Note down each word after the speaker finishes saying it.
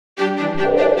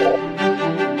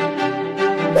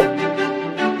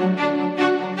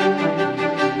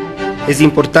Es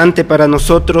importante para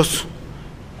nosotros,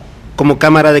 como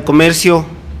Cámara de Comercio,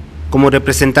 como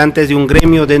representantes de un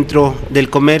gremio dentro del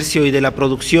comercio y de la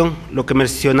producción, lo que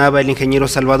mencionaba el ingeniero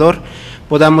Salvador,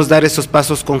 podamos dar esos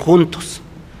pasos conjuntos,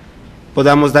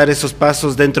 podamos dar esos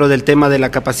pasos dentro del tema de la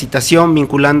capacitación,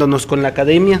 vinculándonos con la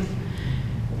academia,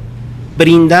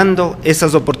 brindando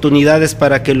esas oportunidades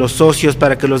para que los socios,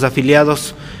 para que los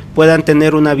afiliados puedan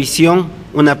tener una visión,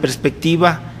 una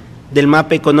perspectiva del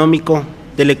mapa económico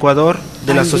del Ecuador,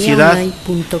 de la sociedad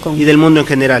y del mundo en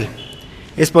general.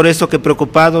 Es por eso que,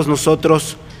 preocupados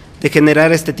nosotros de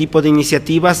generar este tipo de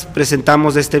iniciativas,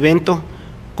 presentamos este evento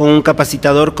con un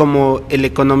capacitador como el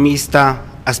economista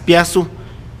Aspiazu,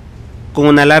 con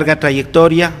una larga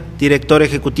trayectoria, director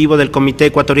ejecutivo del Comité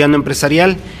Ecuatoriano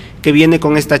Empresarial, que viene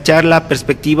con esta charla,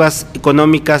 Perspectivas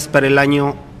Económicas para el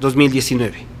año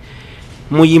 2019.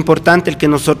 Muy importante el que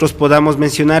nosotros podamos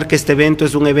mencionar que este evento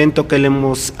es un evento que le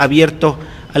hemos abierto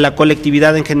a la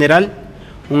colectividad en general,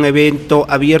 un evento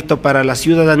abierto para la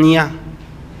ciudadanía,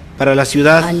 para la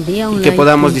ciudad, y que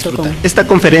podamos disfrutar. Esta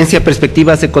conferencia,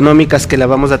 Perspectivas Económicas, que la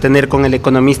vamos a tener con el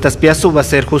economista Aspiazu, va a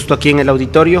ser justo aquí en el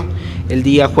auditorio, el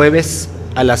día jueves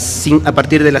a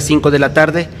partir de las 5 de la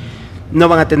tarde. No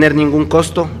van a tener ningún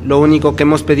costo, lo único que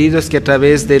hemos pedido es que a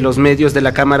través de los medios de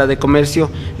la Cámara de Comercio,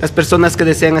 las personas que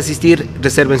desean asistir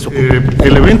reserven su cupo.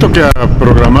 El evento que ha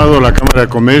programado la Cámara de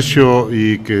Comercio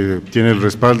y que tiene el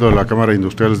respaldo de la Cámara de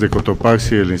Industriales de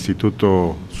Cotopaxi, el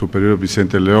Instituto Superior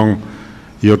Vicente León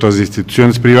y otras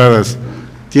instituciones privadas,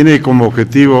 tiene como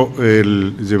objetivo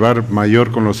el llevar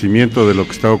mayor conocimiento de lo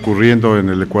que está ocurriendo en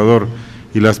el Ecuador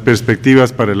y las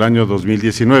perspectivas para el año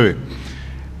 2019.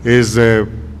 Es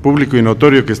público y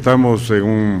notorio que estamos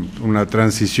en una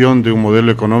transición de un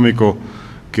modelo económico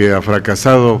que ha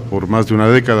fracasado por más de una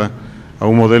década a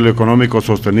un modelo económico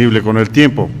sostenible con el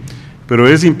tiempo. Pero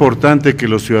es importante que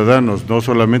los ciudadanos, no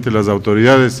solamente las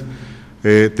autoridades,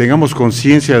 tengamos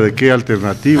conciencia de qué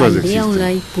alternativas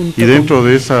existen. Y dentro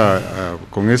de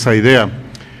con esa idea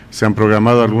se han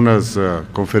programado algunas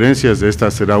conferencias. Esta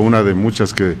será una de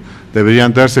muchas que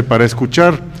deberían darse para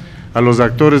escuchar a los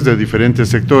actores de diferentes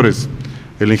sectores.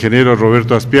 El ingeniero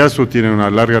Roberto Aspiazu tiene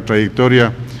una larga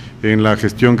trayectoria en la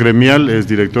gestión gremial, es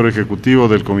director ejecutivo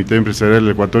del Comité Empresarial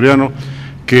Ecuatoriano,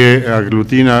 que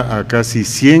aglutina a casi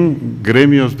 100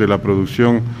 gremios de la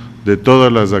producción de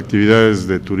todas las actividades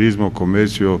de turismo,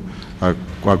 comercio,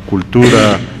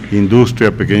 acuacultura,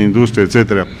 industria, pequeña industria,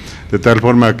 etcétera, de tal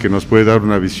forma que nos puede dar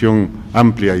una visión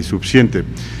amplia y suficiente.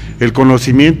 El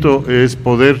conocimiento es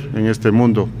poder en este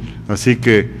mundo, así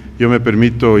que yo me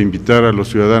permito invitar a los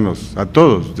ciudadanos, a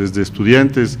todos, desde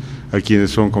estudiantes, a quienes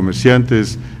son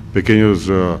comerciantes, pequeños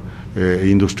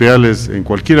industriales, en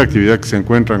cualquier actividad que se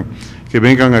encuentran, que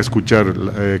vengan a escuchar,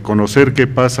 conocer qué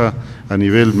pasa a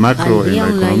nivel macro en la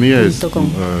economía,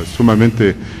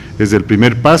 es el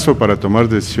primer paso para tomar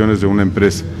decisiones de una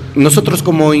empresa. Nosotros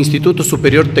como Instituto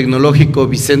Superior Tecnológico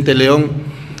Vicente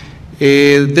León,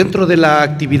 dentro de la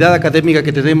actividad académica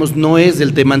que tenemos no es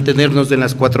el de mantenernos en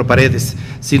las cuatro paredes,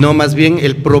 sino más bien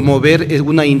el promover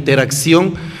una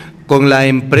interacción con la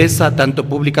empresa, tanto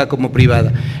pública como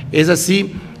privada. Es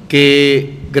así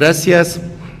que gracias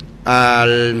a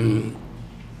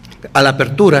la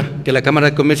apertura que la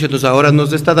Cámara de Comercio ahora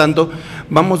nos está dando,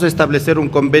 vamos a establecer un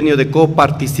convenio de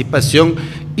coparticipación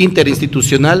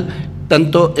interinstitucional,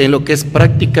 tanto en lo que es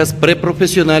prácticas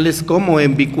preprofesionales como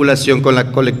en vinculación con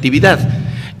la colectividad.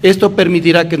 Esto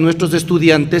permitirá que nuestros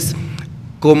estudiantes,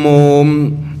 como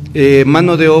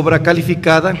mano de obra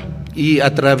calificada y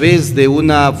a través de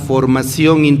una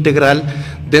formación integral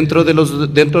dentro de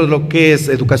lo que es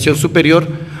educación superior,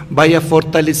 vaya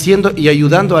fortaleciendo y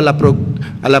ayudando a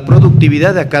la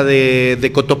productividad de acá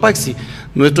de Cotopaxi.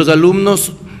 Nuestros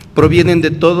alumnos provienen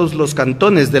de todos los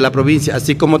cantones de la provincia,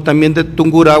 así como también de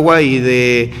Tungurahua y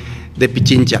de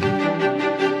Pichincha.